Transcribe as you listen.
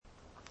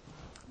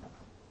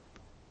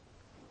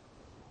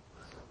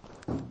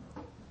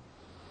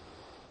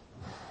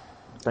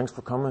Thanks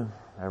for coming,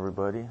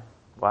 everybody.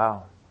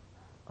 Wow.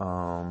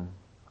 I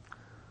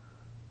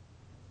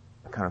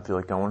kind of feel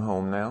like going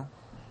home now.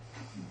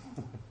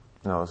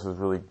 No, this is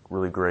really,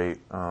 really great.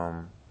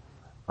 And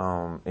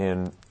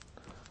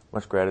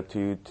much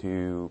gratitude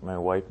to my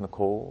wife,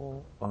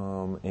 Nicole,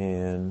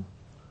 and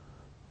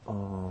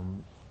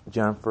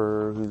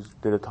Jennifer, who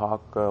did a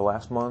talk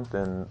last month,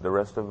 and the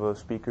rest of the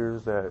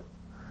speakers that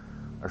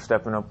are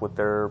stepping up with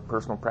their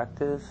personal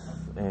practice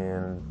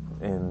and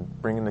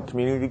bringing the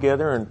community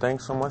together. And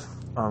thanks so much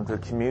to the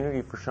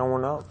community for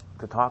showing up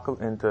to talk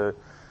and to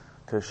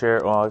share.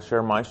 Well, I'll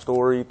share my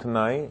story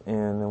tonight,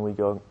 and then we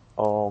go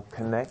all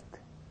connect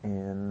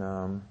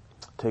and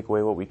take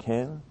away what we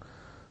can.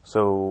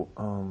 So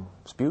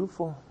it's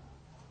beautiful.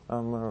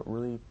 I'm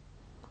really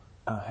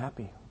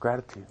happy.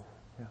 Gratitude.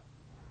 Yeah.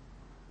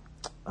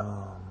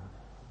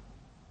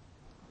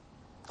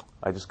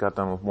 I just got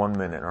done with 1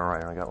 minute. All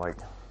right, I got like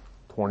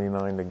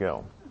 29 to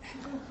go.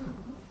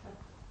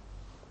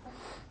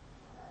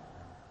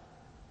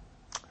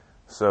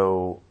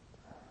 So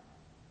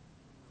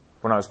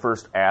when I was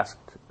first asked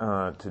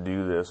to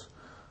do this,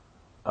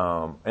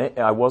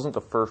 I wasn't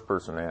the first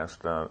person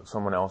asked.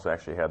 Someone else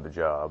actually had the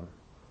job,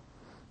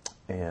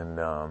 and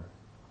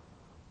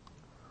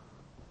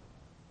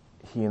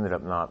he ended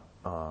up not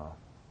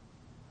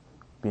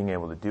being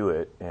able to do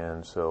it,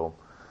 and so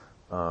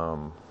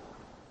I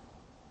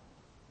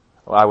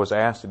was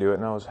asked to do it,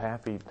 and I was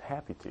happy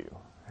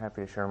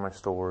to share my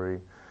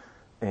story.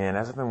 And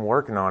as I've been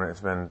working on it,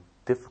 it's been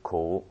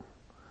difficult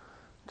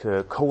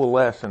to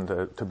coalesce and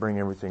to bring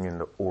everything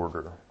into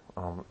order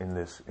in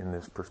this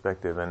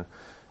perspective.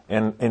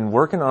 And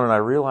working on it, I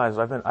realized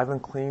I've been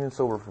clean and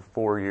sober for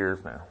 4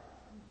 years now.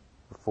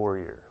 For 4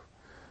 years.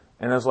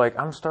 And it's like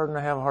I'm starting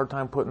to have a hard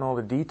time putting all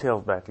the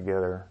details back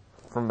together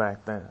from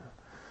back then.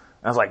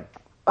 And I was like,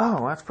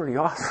 oh, that's pretty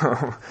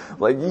awesome.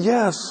 Like,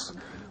 yes,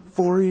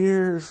 4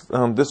 years.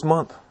 This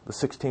month, the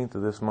 16th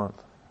of this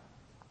month.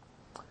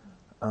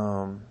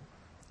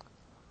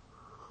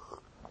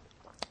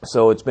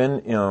 So it's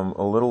been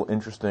a little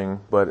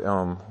interesting, but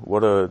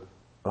what a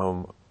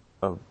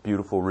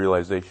beautiful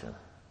realization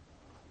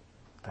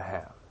to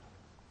have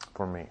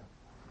for me.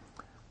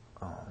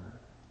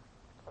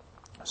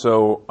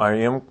 So I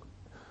am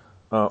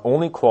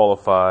only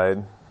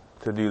qualified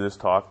to do this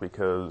talk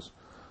because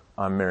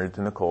I'm married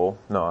to Nicole.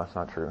 No, that's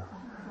not true.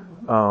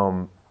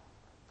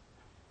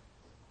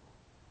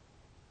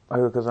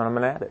 Because I'm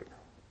an addict,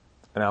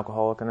 an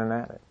alcoholic and an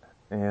addict,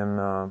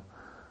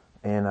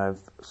 and I've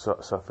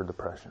suffered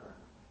depression,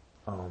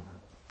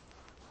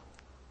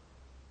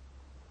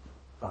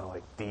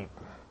 like deep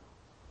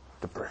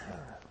depression,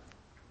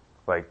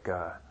 like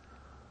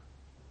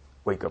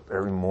wake up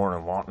every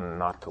morning wanting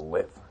not to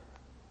live,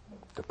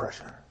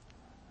 depression,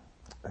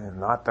 and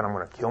not that I'm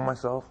going to kill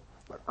myself,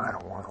 but I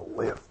don't want to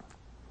live,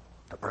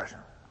 depression.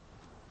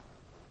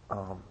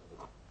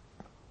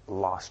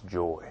 Lost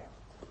joy,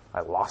 I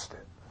lost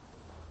it.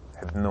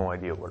 Had no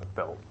idea what it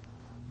felt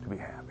to be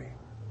happy.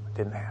 I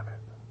didn't have it.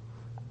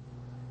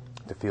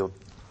 To feel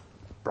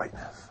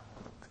brightness,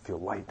 to feel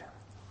light.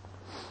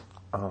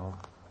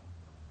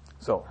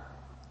 So,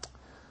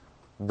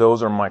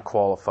 those are my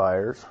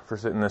qualifiers for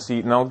sitting in the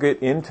seat, and I'll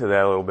get into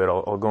that a little bit.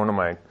 I'll go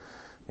into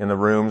in the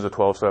rooms, the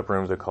 12-step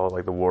rooms, they call it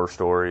like the war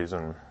stories,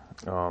 and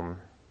get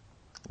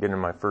into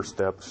my first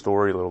step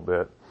story a little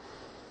bit.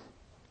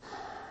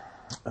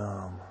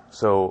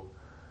 So,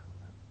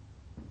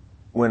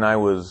 when I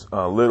was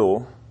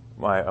little,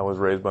 I was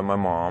raised by my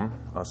mom,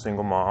 a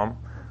single mom.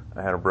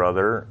 I had a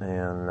brother,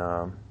 and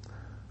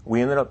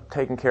we ended up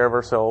taking care of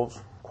ourselves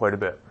quite a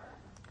bit.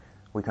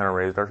 We kind of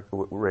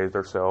raised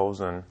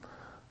ourselves, and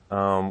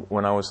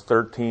when I was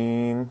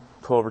 12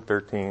 or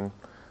 13,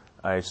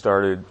 I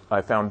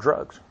found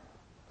drugs,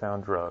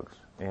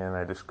 and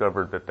I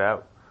discovered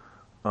that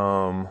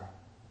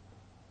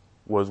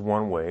was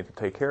one way to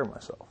take care of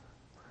myself,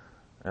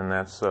 and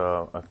that's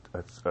a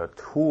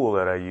tool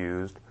that I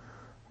used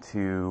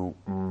to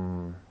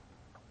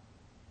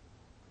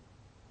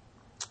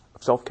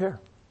self-care.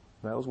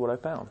 That was what I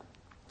found.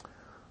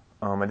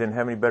 I didn't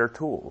have any better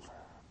tools.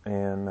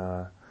 And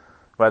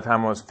by the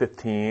time I was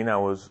 15, I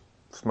was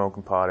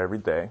smoking pot every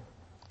day.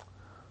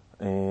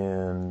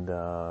 And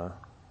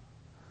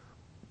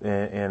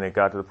it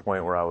got to the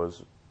point where I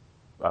was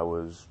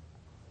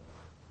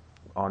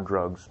on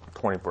drugs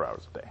 24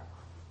 hours a day.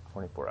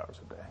 24 hours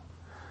a day.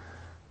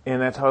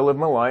 And that's how I lived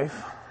my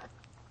life.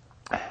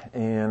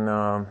 And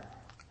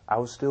I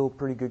was still a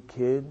pretty good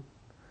kid.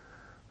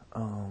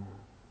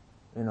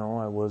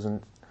 I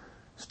wasn't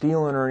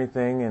stealing or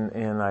anything,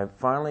 and I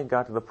finally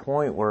got to the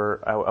point where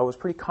I was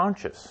pretty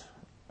conscious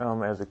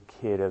as a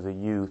kid, as a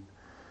youth,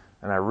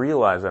 and I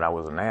realized that I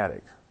was an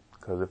addict,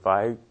 because if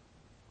I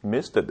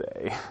missed a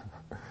day,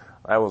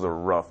 that was a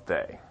rough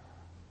day,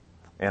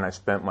 and I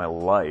spent my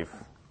life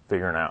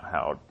figuring out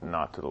how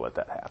not to let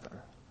that happen.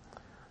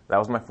 That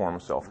was my form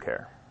of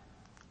self-care.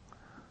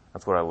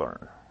 That's what I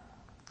learned.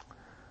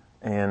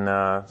 And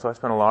so I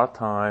spent a lot of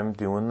time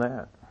doing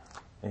that,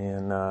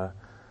 and I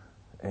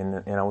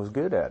was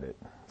good at it.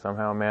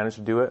 Somehow I managed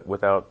to do it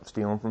without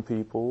stealing from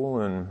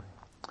people, and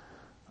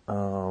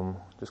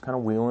just kind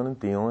of wheeling and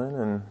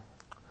dealing.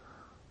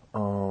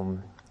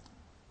 And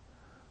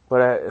but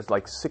at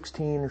like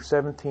 16 or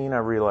 17, I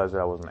realized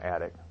that I was an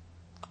addict.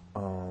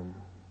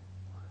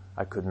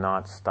 I could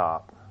not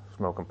stop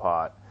smoking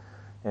pot,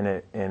 and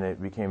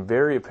it became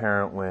very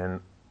apparent when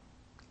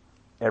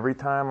every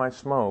time I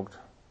smoked,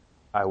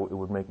 it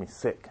would make me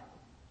sick.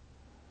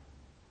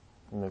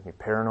 It would make me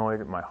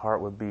paranoid. My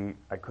heart would beat.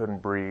 I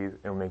couldn't breathe.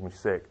 It would make me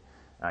sick.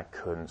 And I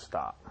couldn't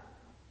stop.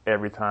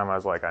 Every time I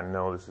was like, I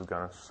know this is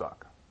going to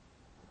suck.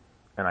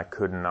 And I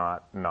could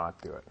not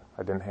do it.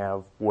 I didn't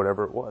have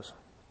whatever it was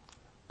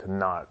to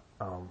not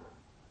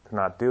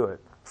do it.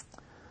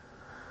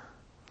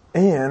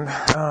 And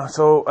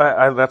so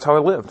that's how I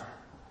lived.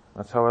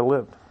 That's how I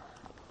lived.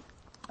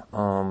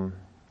 And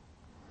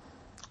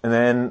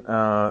then,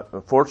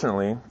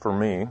 fortunately for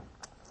me,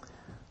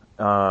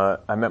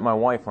 I met my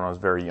wife when I was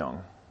very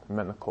young. I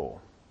met Nicole.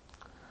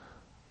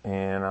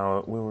 And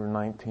we were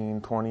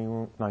 19, 20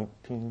 when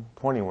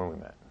we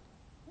met.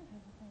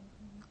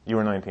 You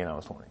were 19, I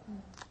was 20.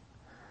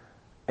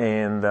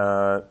 And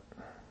as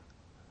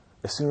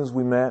soon as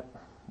we met,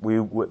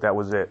 that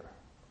was it.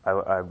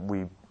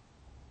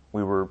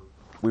 We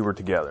were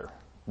together.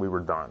 We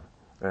were done.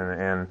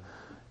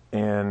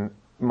 And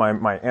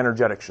my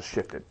energetics just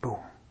shifted. Boom.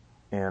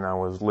 And I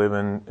was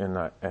living in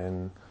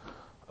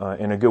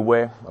a good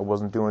way.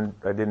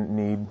 I didn't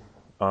need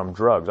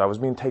drugs. I was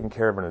being taken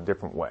care of in a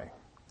different way.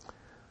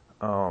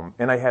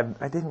 And I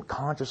didn't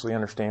consciously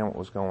understand what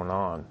was going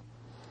on.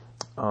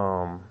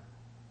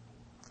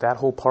 That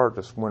whole part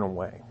just went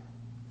away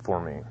for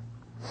me.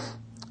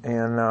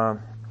 And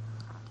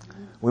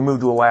we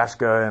moved to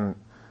Alaska, and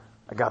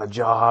I got a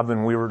job,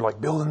 and we were like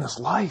building this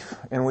life.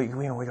 And we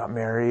got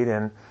married,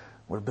 and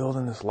we're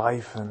building this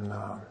life. And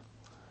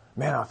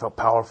man, I felt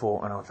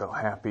powerful, and I felt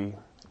happy,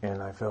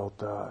 and I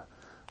felt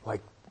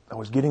like I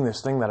was getting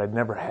this thing that I'd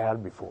never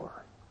had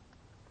before.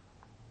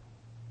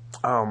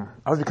 I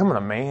was becoming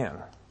a man,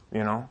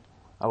 you know.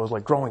 I was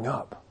like growing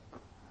up.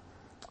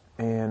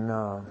 And,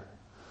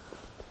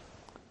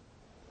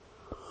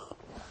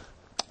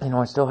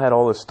 I still had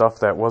all this stuff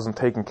that wasn't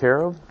taken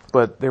care of,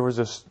 but there was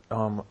this,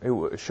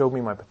 it showed me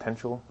my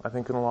potential, I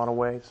think, in a lot of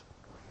ways,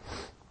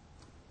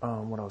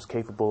 what I was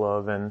capable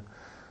of. And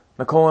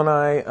Nicole and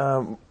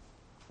I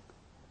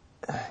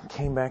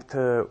came back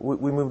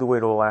we moved away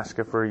to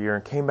Alaska for a year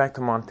and came back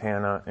to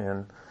Montana,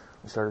 and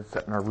we started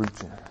setting our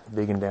roots and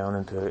digging down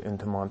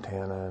into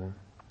Montana. And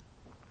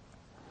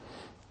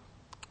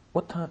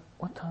what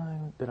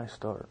time did I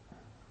start?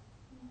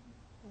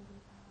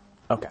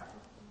 Okay,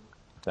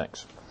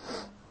 thanks.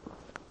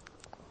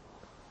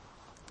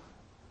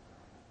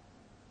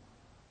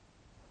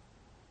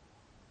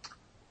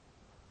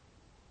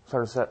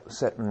 Started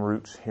setting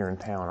roots here in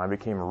town. I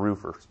became a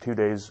roofer. 2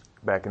 days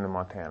back into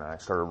Montana, I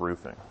started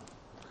roofing.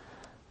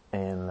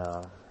 And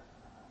I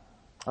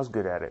was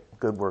good at it,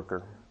 good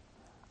worker,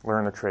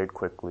 learned the trade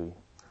quickly.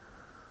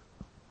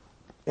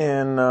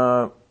 And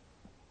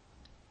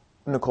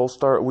Nicole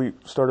we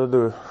started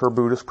her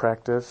Buddhist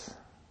practice,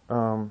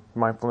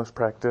 mindfulness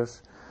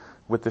practice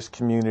with this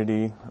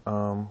community.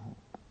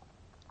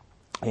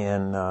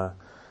 And I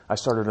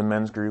started a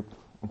men's group.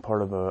 I'm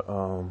part of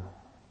a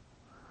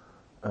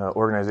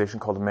organization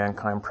called the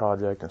Mankind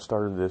Project, and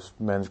started this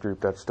men's group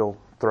that's still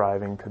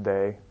thriving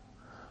today,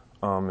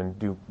 and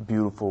do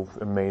beautiful,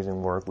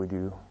 amazing work. We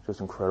do just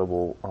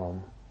incredible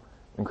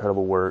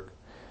work.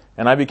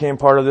 And I became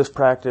part of this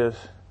practice,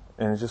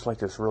 and it's just like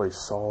this really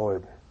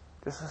solid,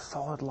 just a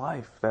solid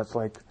life that's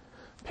like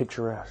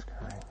picturesque.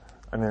 Right?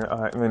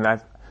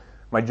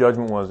 My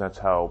judgment was that's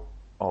how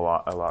a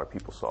lot of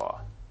people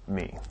saw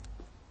me.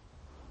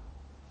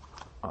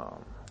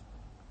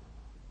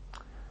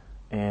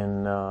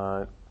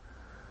 And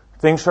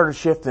things started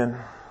shifting.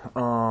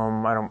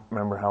 I don't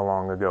remember how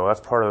long ago. That's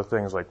part of the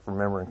things, like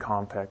remembering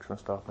context and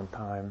stuff and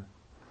time.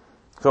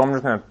 So I'm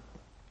just going to,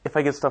 if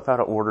I get stuff out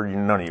of order,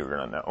 none of you are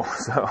going to know.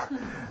 So,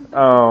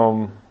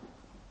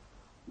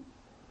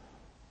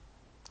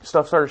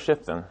 stuff started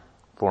shifting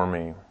for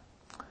me.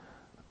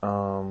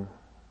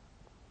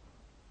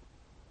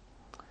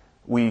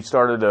 We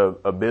started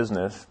a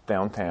business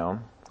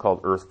downtown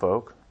called Earth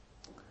Folk.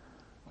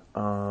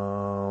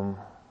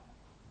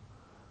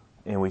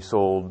 And we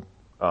sold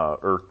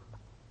earth,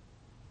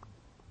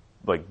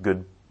 like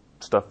good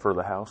stuff for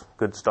the house,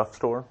 good stuff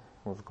store.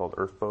 It was called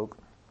Earth Folk.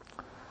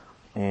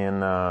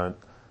 And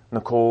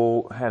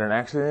Nicole had an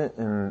accident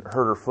and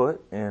hurt her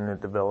foot, and it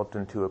developed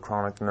into a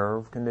chronic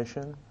nerve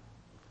condition.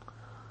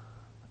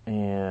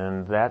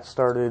 And that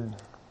started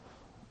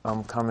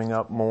coming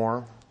up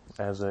more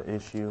as an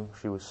issue.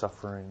 She was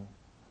suffering.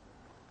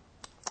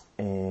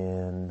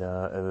 And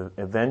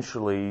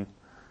eventually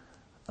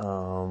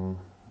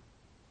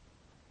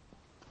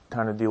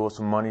trying to deal with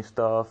some money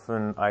stuff,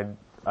 and I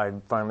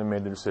finally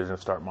made the decision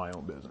to start my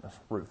own business,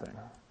 roofing.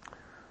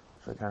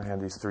 So I kind of had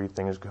these three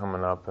things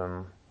coming up,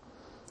 and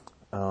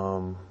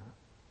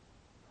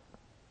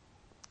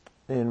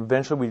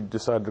eventually we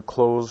decided to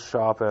close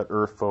shop at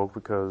Earth Folk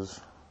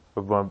because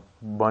a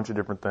bunch of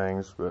different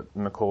things, but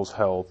Nicole's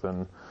health,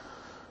 and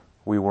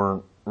we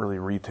weren't really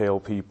retail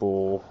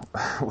people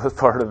was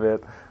part of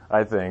it,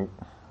 I think.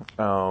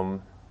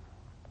 And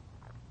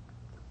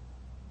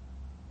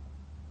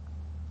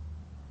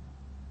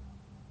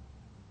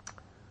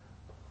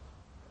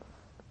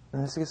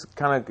this is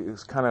kind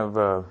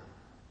of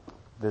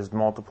there's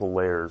multiple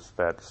layers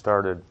that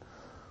started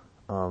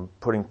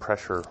putting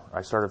pressure.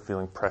 I started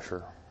feeling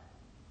pressure,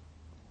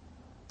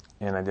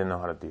 and I didn't know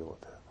how to deal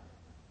with it.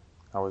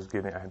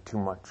 I had too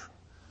much.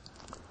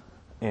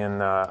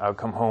 And I would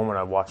come home and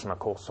I'd watch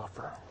Nicole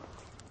suffer.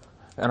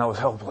 And I was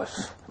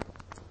helpless.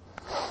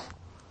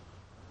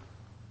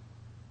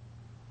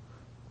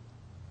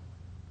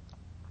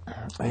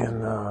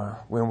 And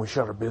when we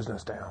shut our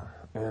business down.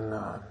 And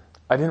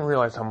I didn't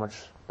realize how much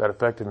that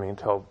affected me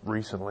until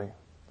recently.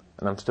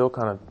 And I'm still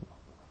kind of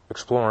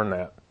exploring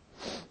that.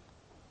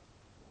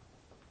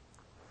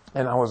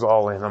 And I was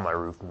all in on my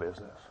roofing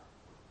business.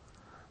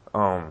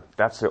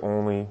 That's the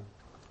only...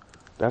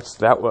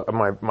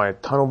 My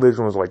tunnel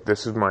vision was like,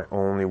 this is my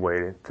only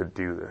way to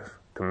do this,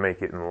 to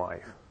make it in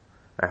life.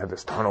 I had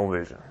this tunnel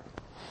vision.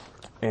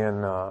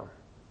 And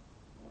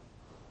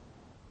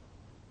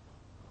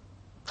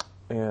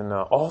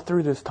all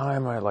through this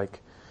time,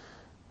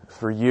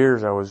 for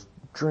years I was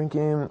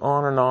drinking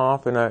on and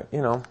off, and I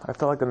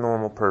felt like a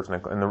normal person.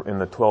 In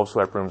the 12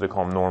 select rooms, they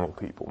call them normal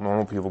people.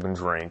 Normal people can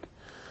drink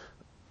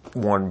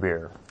one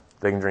beer.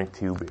 They can drink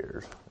 2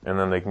 beers. And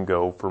then they can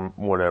go for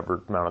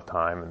whatever amount of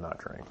time and not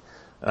drink.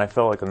 And I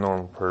felt like a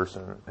normal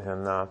person,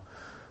 and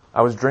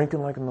I was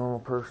drinking like a normal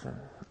person,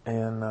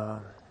 and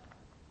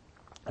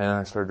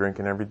I started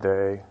drinking every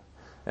day,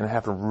 and it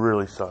happened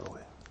really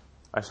subtly.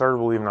 I started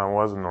believing I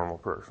was a normal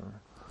person,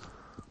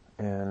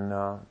 and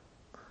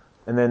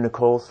then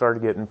Nicole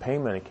started getting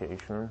pain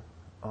medication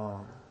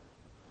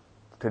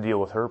to deal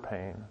with her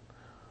pain,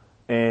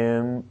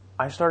 and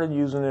I started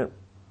using it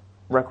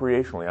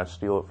recreationally. I'd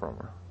steal it from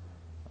her.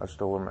 I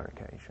stole her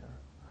medication,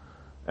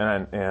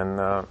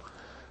 and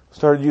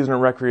started using it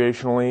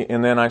recreationally,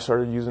 and then I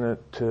started using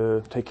it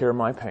to take care of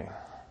my pain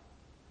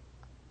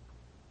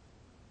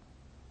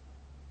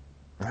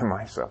and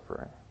my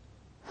suffering.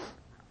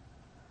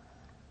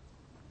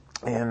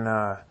 And,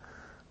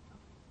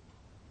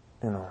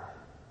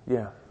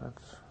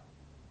 that's...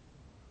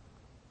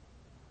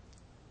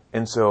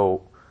 And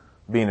so,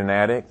 being an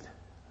addict,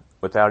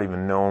 without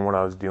even knowing what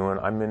I was doing,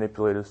 I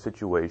manipulated the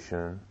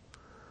situation,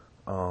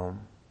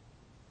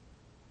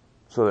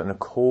 so that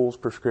Nicole's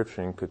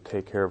prescription could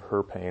take care of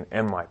her pain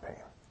and my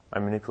pain. I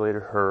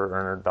manipulated her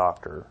and her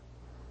doctor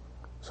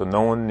so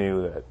no one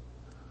knew that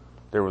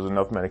there was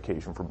enough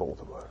medication for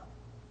both of us.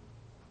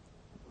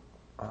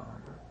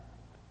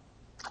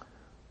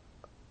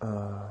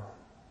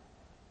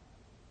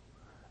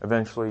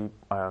 Eventually,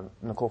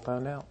 Nicole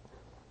found out.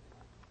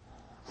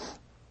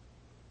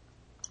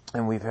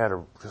 And we've had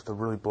just a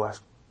really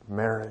blessed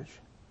marriage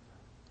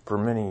for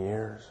many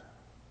years.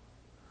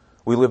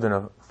 We lived in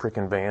a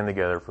freaking van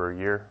together for a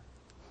year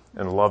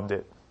and loved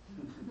it.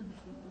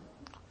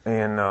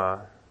 And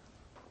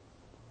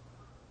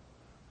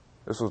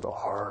this was the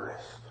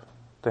hardest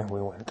thing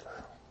we went through.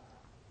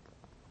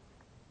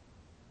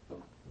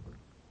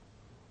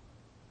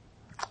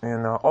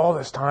 And all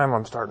this time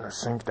I'm starting to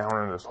sink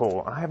down in this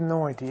hole. I have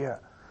no idea.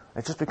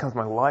 It just becomes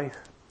my life.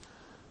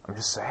 I'm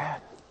just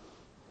sad.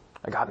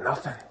 I got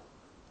nothing.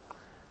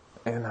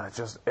 And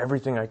just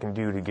everything I can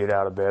do to get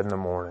out of bed in the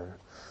morning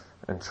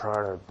and try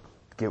to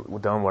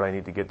get done what I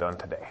need to get done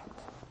today.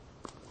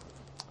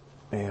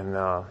 And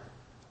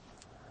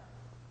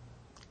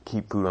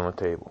keep food on the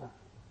table.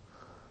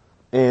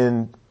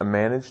 And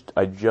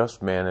I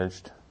just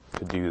managed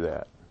to do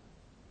that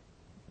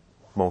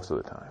most of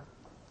the time.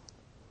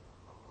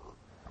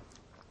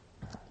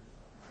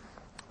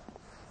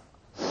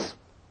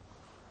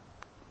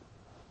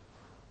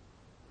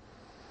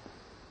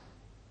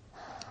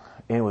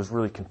 And it was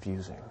really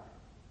confusing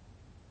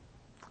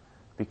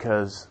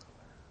because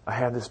I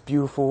had this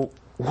beautiful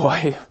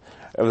wife,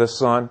 I have this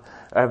son,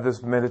 I have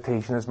this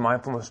meditation, this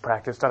mindfulness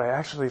practice that I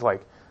actually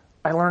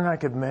I learned I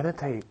could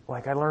meditate.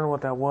 I learned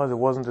what that was. It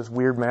wasn't this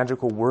weird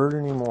magical word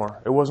anymore.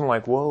 It wasn't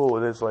whoa,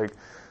 it's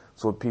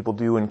what people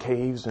do in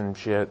caves and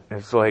shit.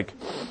 It's oh,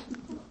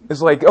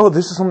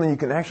 this is something you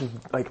can actually,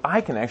 I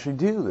can actually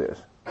do this.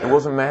 It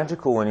wasn't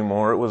magical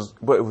anymore.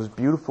 But it was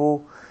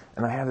beautiful.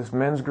 And I had this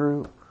men's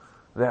group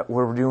that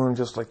were doing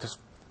just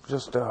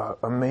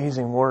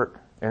amazing work.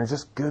 And it's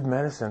just good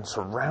medicine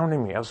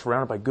surrounding me. I was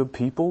surrounded by good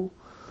people.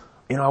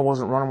 I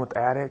wasn't running with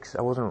addicts.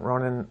 I wasn't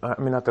running,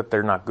 not that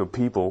they're not good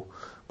people,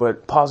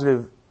 but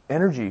positive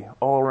energy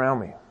all around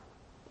me.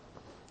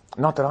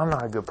 Not that I'm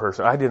not a good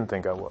person. I didn't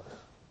think I was.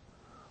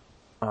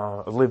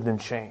 I lived in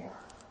shame.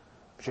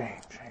 Shame.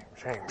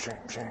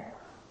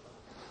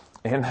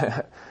 And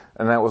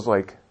that was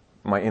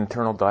my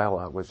internal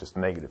dialogue was just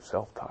negative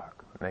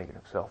self-talk.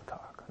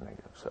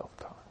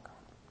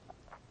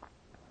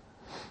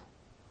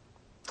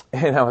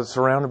 And I was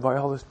surrounded by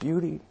all this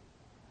beauty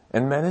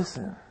and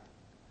medicine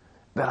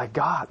that I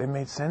got. It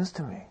made sense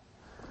to me.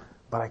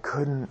 But I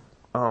couldn't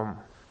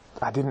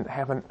I didn't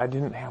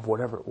have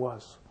whatever it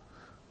was.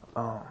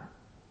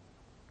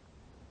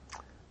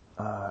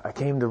 I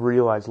came to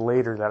realize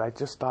later that I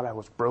just thought I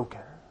was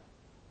broken.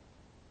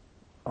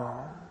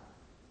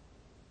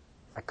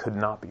 I could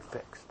not be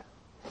fixed.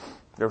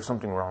 There was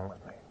something wrong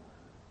with me.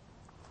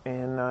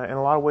 And in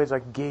a lot of ways I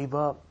gave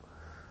up.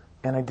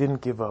 And I didn't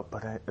give up,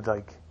 but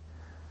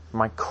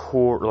my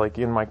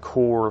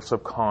core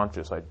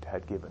subconscious, I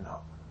had given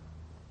up.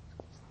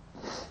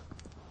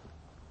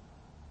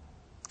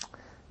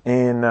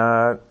 And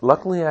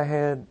luckily I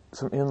had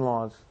some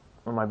in-laws.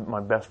 My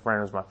best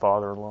friend is my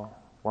father-in-law,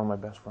 one of my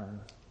best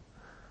friends.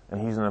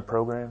 And he's in the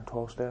program,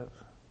 12 Steps.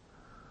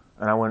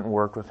 And I went and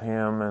worked with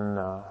him, and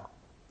I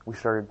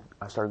started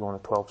going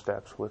to 12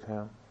 Steps with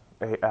him.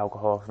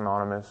 Alcoholics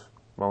Anonymous,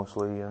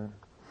 mostly. And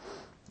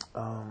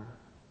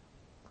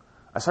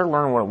I started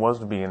learning what it was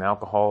to be an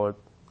alcoholic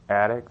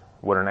addict,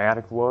 what an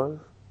addict was.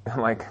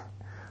 And I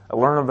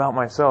learned about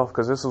myself,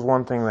 because this is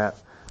one thing that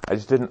I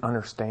just didn't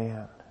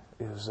understand,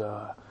 is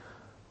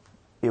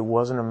it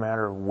wasn't a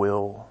matter of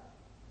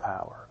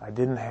willpower.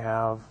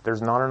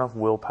 There's not enough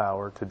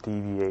willpower to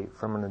deviate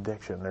from an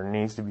addiction. There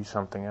needs to be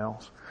something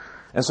else.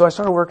 And so I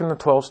started working the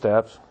 12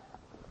 Steps,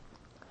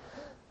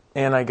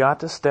 and I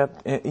got to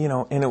step, and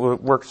it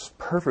works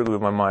perfectly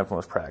with my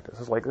mindfulness practice.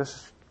 It's like,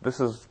 this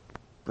is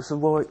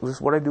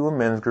what I do in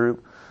men's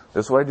group.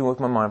 This is what I do with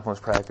my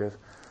mindfulness practice.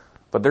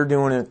 But they're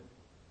doing it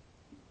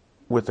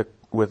with a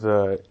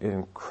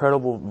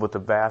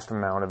vast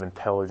amount of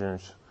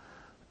intelligence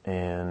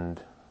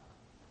and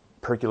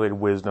percolated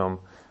wisdom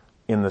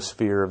in the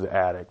sphere of the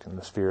addict, in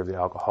the sphere of the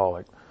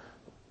alcoholic,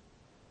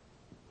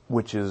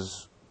 which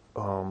is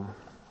a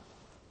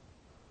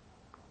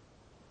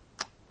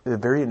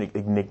very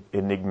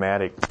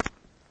enigmatic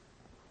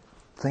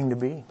thing to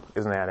be,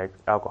 as an addict,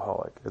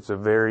 alcoholic. It's a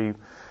very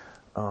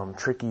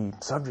tricky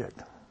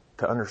subject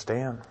to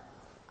understand.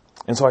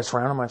 And so I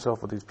surrounded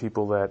myself with these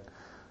people that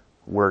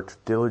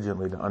worked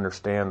diligently to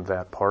understand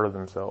that part of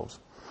themselves.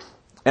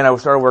 And I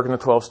started working the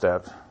 12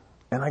 Steps,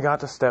 and I got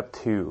to step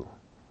 2,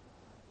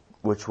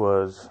 which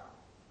was,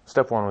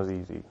 step 1 was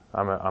easy.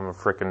 I'm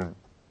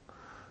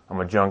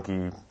a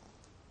junkie,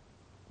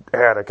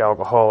 addict,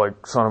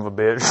 alcoholic, son of a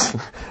bitch,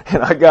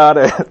 and I got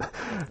it.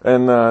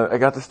 And I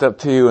got to step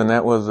 2, and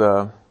that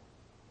was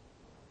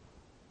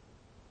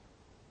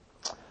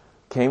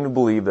came to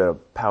believe that a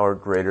power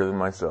greater than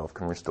myself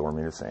can restore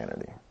me to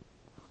sanity.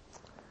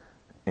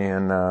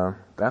 And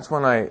that's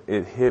when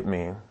it hit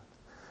me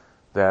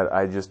that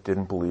I just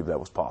didn't believe that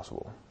was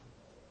possible.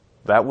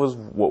 That was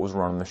what was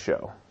running the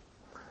show.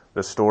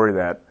 The story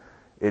that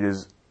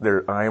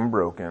I am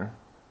broken,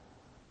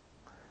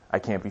 I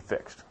can't be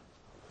fixed.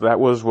 That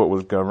was what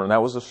was governing.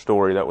 That was the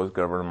story that was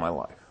governing my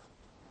life.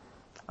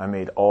 I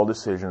made all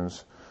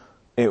decisions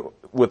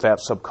with that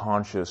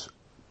subconscious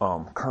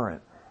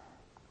current,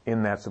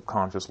 in that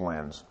subconscious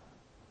lens.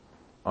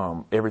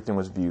 Everything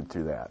was viewed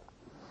through that.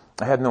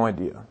 I had no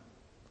idea.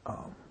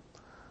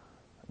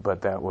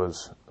 But that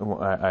was,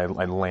 I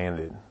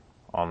landed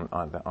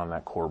on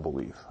that core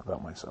belief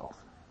about myself.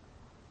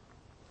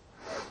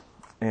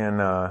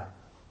 And I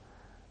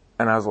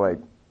was like,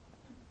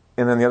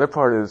 and then the other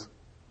part is,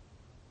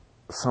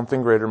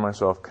 something greater than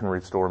myself can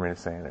restore me to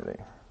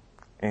sanity.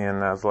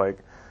 And I was like,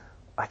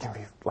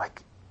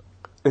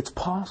 it's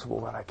possible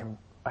that I can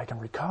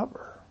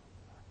recover.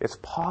 It's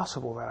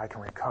possible that I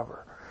can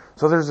recover.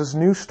 So there's this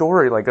new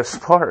story, like a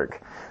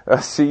spark,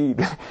 a seed,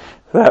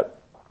 that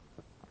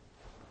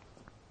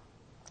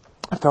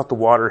I felt the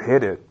water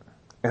hit it.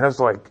 And it's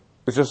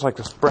just like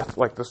this breath,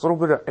 like this little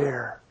bit of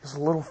air, just a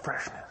little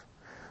freshness.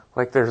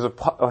 Like this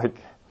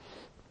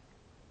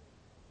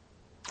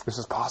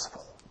is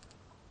possible.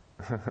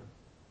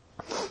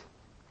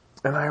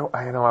 And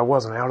I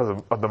wasn't out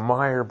of the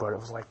mire, but it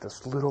was like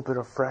this little bit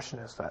of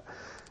freshness that,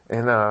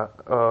 and it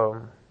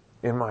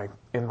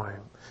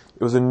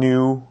was a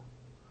new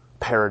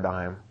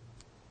paradigm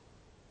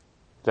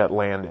that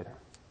landed,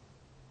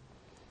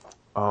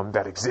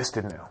 that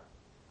existed now.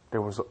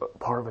 There was a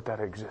part of it that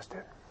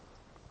existed.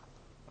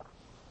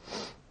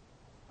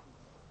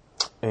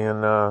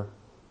 And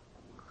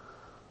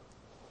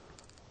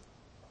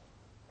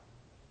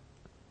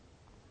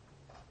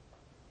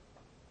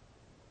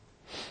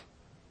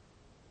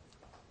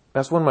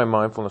that's when my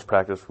mindfulness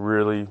practice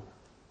really,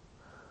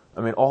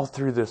 all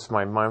through this,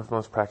 my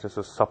mindfulness practice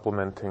is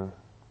supplementing.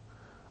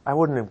 I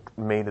wouldn't have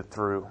made it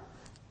through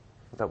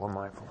without my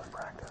mindfulness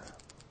practice.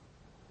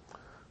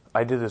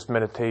 I did this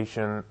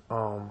meditation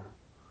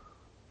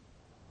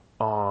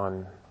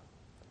on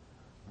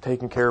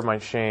taking care of my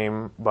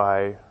shame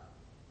by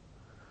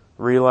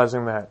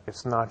realizing that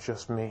it's not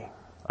just me.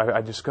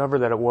 I discovered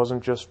that it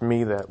wasn't just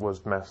me that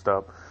was messed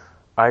up.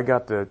 I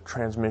got the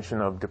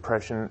transmission of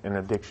depression and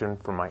addiction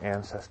from my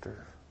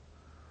ancestors.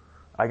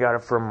 I got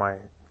it from my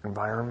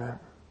environment,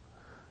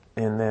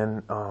 and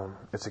then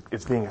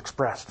it's being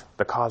expressed.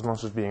 The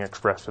cosmos is being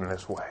expressed in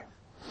this way,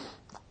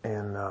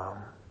 and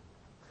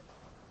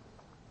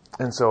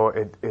so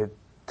it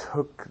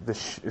took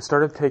it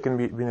started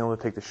being able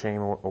to take the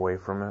shame away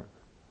from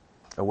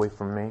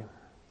me,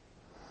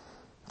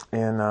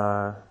 And,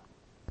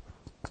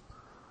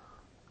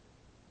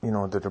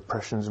 the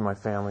depressions in my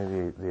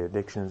family, the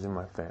addictions in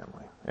my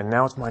family. And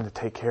now it's mine to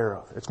take care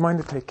of. It's mine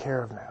to take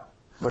care of now.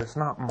 But it's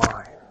not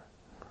mine.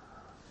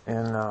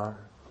 And,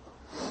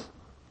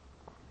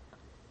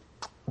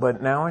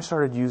 but now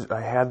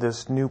I had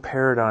this new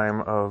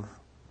paradigm of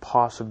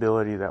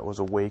possibility that was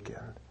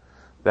awakened.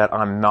 That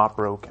I'm not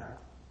broken.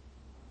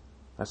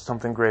 That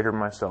something greater than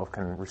myself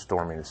can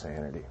restore me to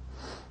sanity.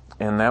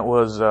 And that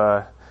was,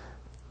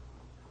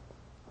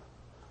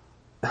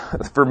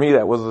 for me,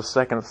 that was the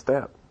second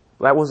step.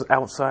 That was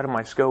outside of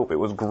my scope. It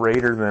was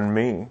greater than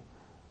me.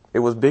 It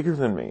was bigger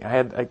than me.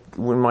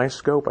 In my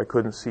scope, I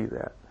couldn't see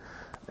that.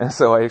 And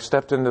so I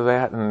stepped into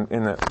that, and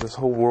this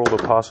whole world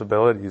of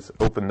possibilities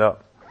opened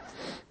up.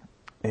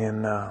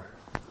 And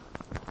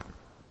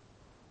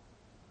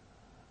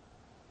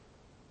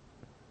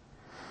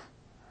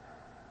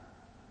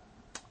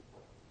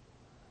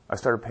I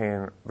started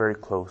paying very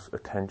close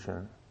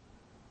attention,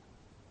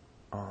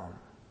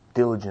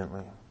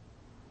 diligently,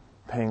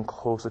 paying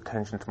close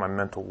attention to my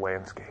mental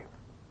landscape.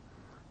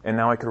 And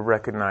now I could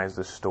recognize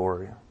this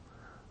story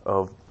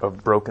of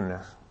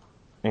brokenness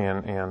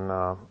and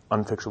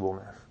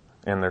unfixableness,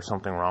 and there's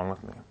something wrong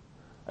with me.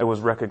 It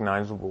was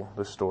recognizable.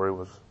 This story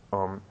was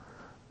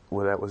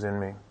that was in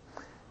me,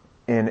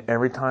 and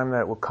every time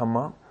that would come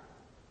up,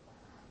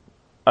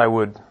 I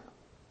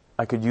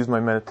could use my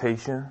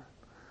meditation.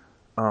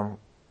 Every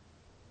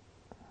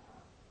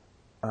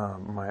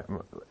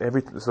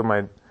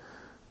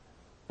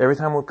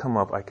time it would come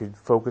up, I could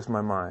focus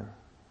my mind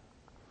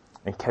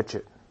and catch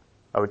it.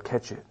 I would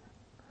catch it,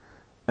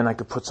 and I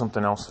could put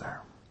something else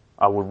there.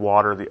 I would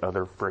water the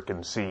other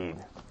frickin' seed.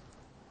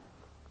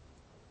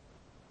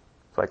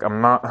 It's like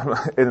I'm not,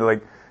 and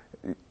like,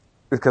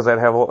 because I'd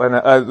have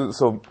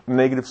so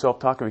negative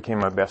self-talk became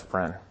my best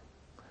friend.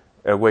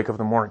 I'd wake up in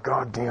the morning,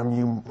 God damn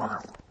you,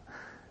 motherfucker,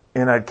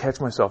 and I'd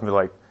catch myself and be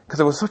like, because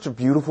it was such a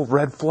beautiful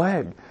red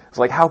flag. It's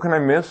like, how can I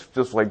miss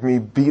just like me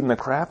beating the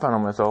crap out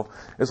of myself?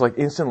 It's like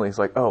instantly, it's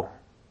like, oh,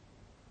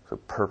 it's a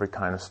perfect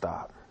time to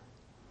stop.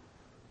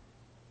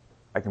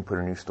 I can put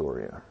a new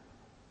story in.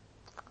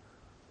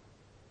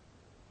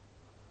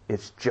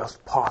 It's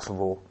just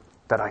possible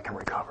that I can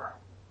recover.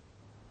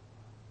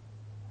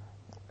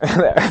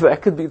 And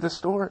that could be the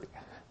story.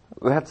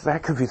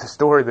 That could be the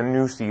story, the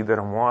new seed that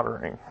I'm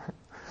watering.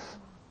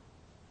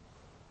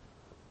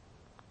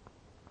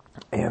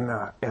 And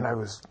I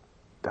would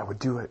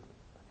do it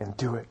and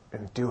do it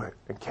and do it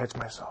and catch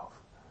myself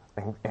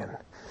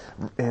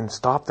and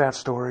stop that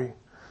story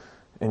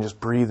and just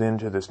breathe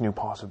into this new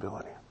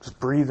possibility. Just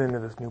breathe into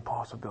this new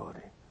possibility.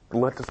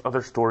 Let this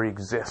other story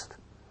exist.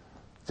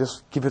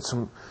 Just give it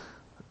some,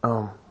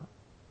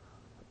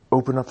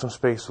 open up some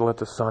space to let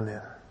the sun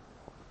in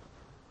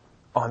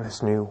on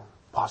this new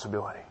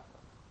possibility.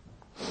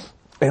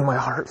 And my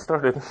heart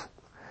started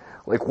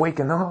like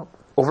waking up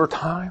over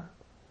time.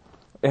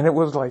 And it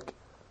was like,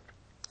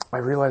 I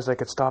realized I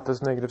could stop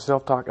this negative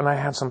self-talk, and I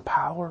had some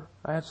power.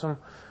 I had some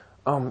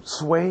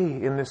sway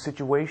in this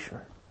situation.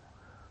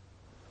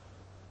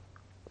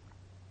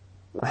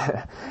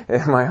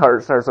 And my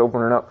heart starts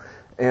opening up.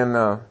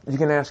 And you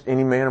can ask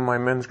any man in my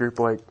men's group,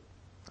 like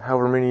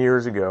however many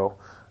years ago,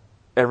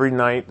 every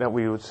night that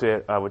we would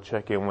sit, I would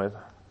check in with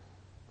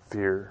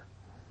fear,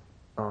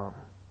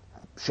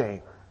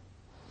 shame.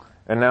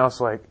 And now it's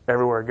like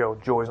everywhere I go,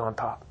 joy's on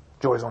top,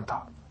 joy's on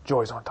top,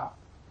 joy's on top.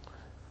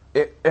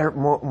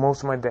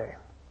 Most of my day,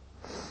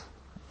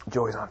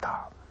 joy's on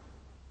top.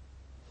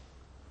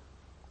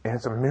 And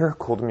it's a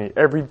miracle to me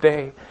every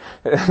day.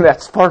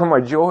 That's part of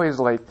my joy, is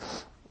like,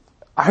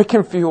 I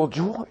can feel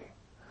joy.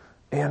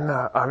 And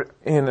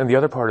the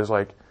other part is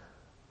like,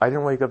 I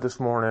didn't wake up this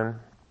morning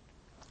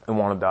and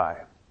want to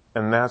die.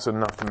 And that's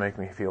enough to make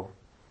me feel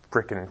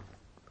freaking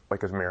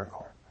like it's a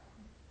miracle.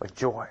 Like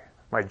joy.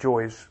 My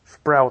joy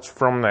sprouts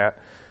from that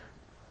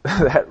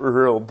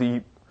real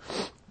deep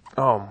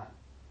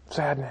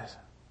sadness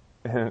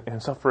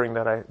and suffering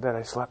that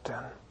I slept in,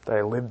 that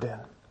I lived in.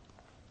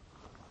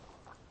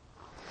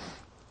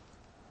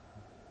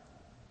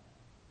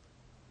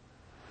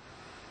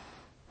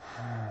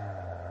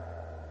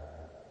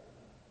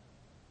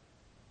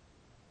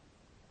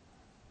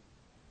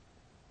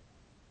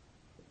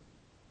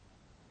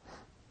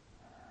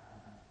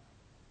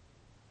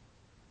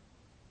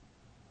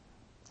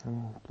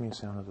 Give me the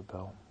sound of the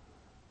bell.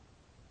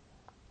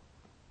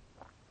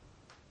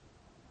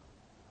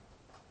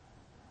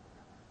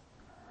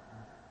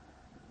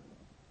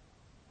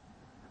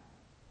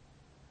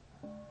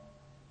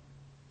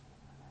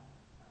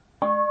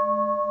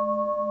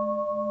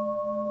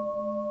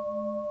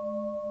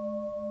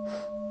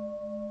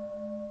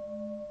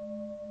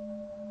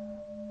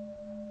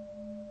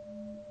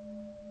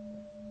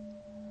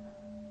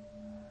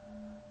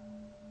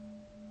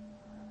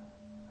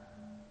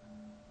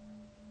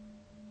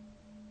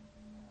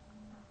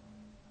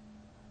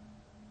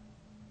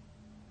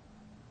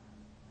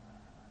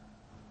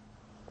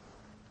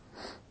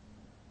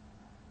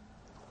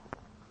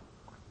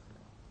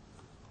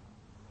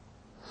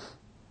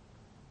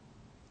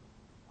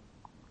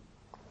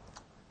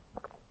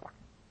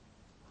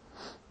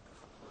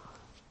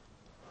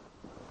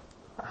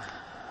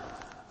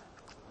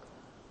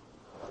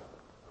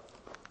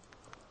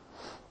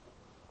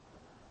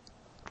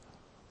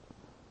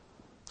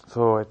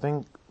 So I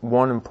think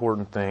one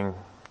important thing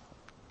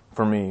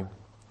for me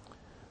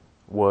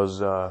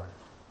was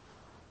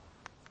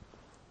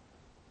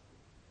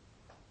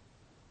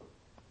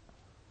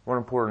one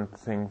important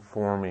thing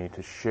for me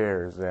to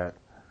share is that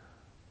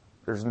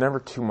there's never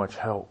too much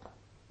help.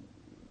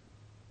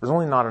 There's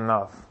only not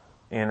enough.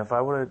 And if I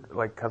would have,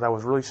 because I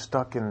was really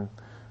stuck in,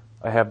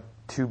 I have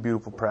 2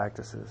 beautiful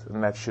practices,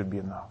 and that should be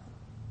enough.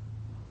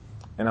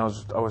 And I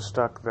was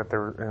stuck that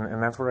there,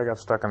 and that's where I got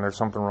stuck, and there's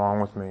something wrong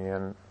with me.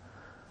 And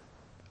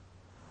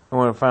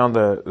when I found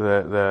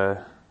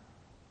the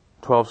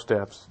 12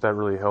 steps, that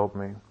really helped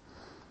me.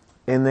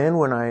 And then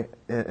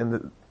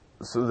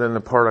so then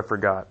the part I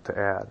forgot to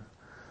add,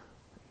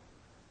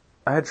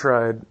 I had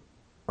tried,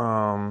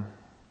 what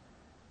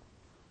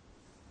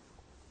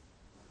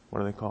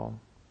are they called?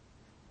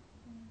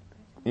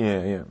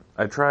 Yeah.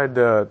 I tried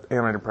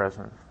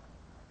antidepressants,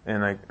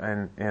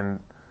 and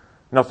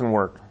nothing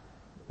worked.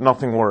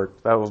 Nothing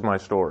worked. That was my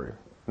story.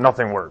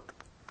 Nothing worked.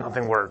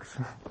 Nothing works.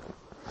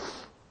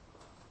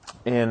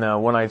 And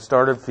when I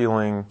started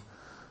feeling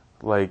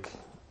like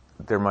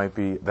there might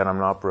be, that I'm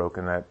not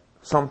broken, that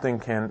something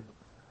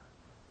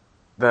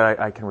that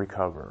I can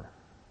recover,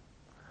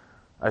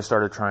 I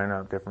started trying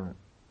out different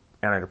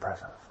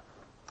antidepressants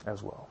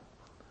as well.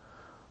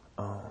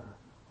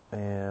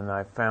 And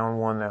I found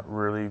one that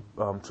really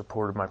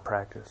supported my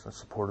practice and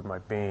supported my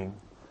being,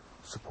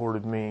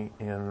 supported me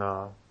in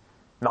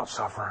not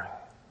suffering,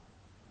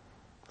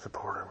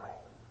 supported me.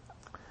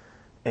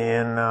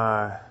 And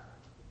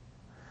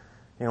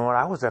you know what?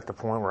 I was at the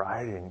point where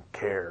I didn't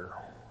care.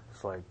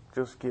 It's like,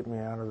 just get me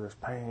out of this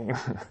pain.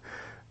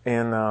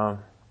 and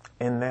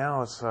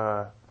now it's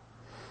I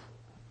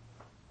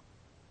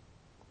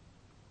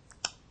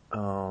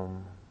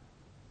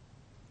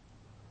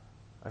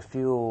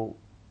feel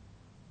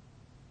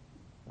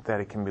that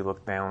it can be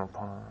looked down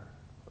upon,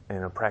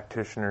 and a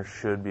practitioner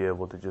should be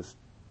able to just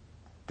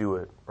do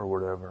it or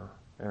whatever.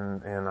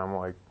 And I'm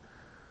like,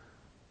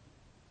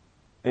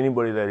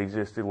 anybody that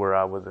existed where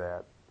I was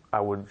at, I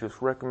would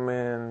just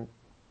recommend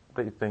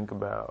that you think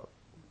about,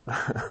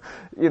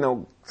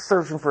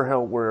 searching for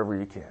help wherever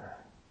you can.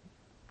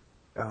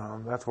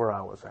 That's where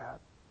I was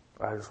at.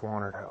 I just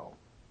wanted help.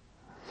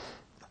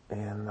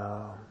 And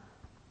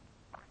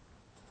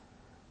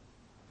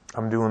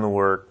I'm doing the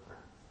work.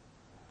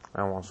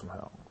 I want some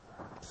help.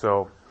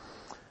 So,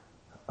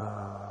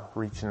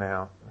 reaching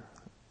out,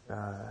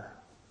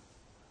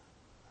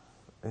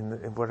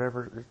 and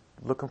whatever,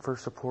 looking for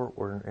support,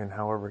 and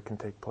however it can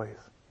take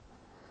place,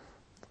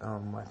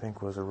 I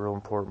think was a real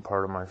important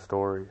part of my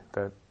story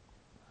that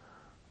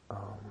I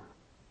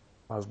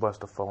was blessed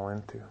to fall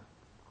into.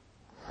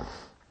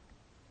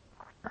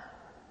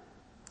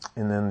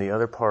 And then the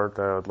other part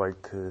that I would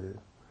like to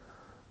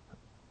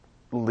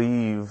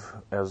leave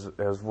as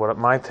what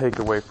my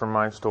takeaway from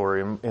my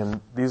story,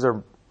 and these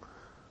are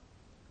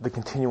the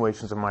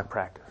continuations of my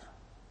practice.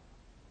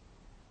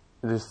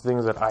 These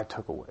things that I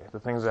took away, the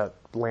things that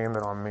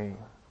landed on me.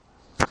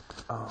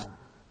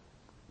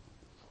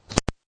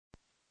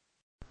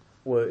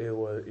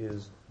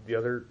 The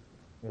other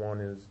one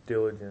is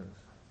diligence.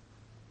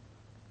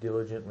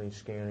 Diligently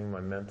scanning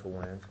my mental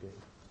landscape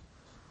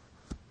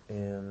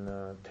and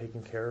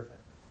taking care of it.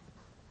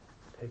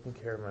 Taking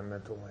care of my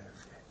mental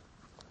landscape.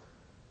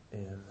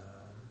 And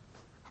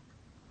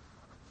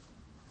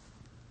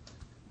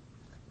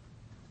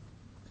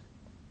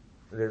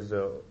there's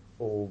a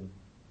old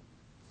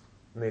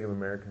Native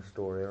American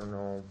story. I don't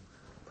know,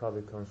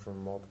 probably comes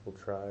from multiple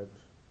tribes,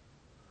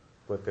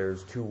 but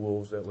there's 2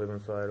 wolves that live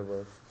inside of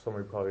us.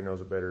 Somebody probably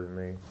knows it better than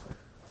me.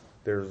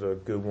 There's a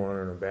good one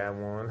and a bad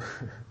one,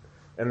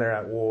 and they're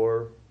at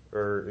war,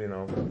 or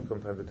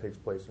sometimes it takes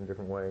place in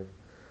different ways.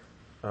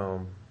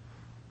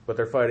 But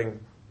they're fighting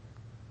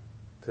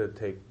to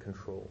take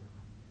control.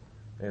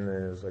 And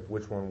then it's like,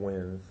 which one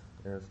wins?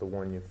 And it's the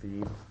one you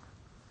feed.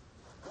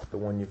 The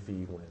one you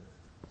feed wins.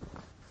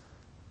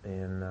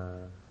 And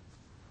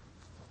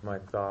my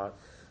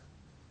thoughts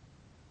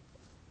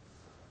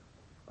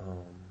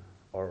are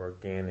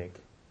organic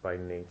by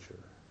nature.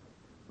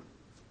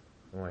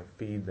 When I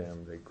feed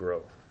them, they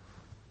grow.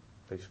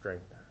 They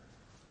strengthen.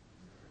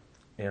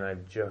 And I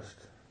just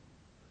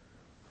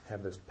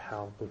have this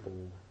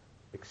palpable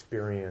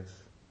experience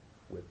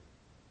with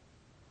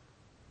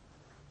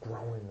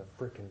growing a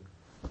freaking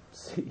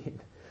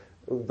seed,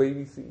 a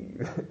baby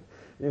seed,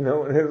 and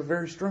it was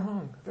very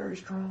strong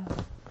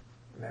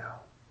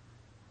now.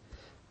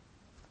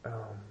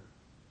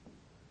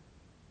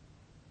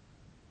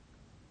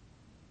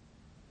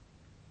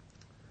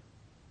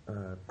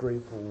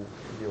 Grateful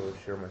to be able to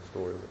share my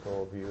story with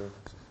all of you,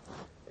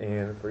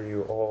 and for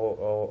you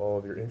all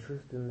of your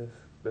interest in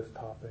this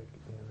topic,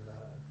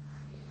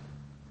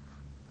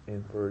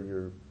 and for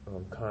your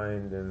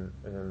kind and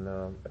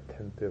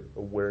attentive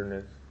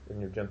awareness and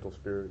your gentle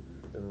spirit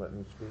in letting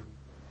me speak.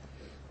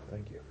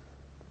 Thank you.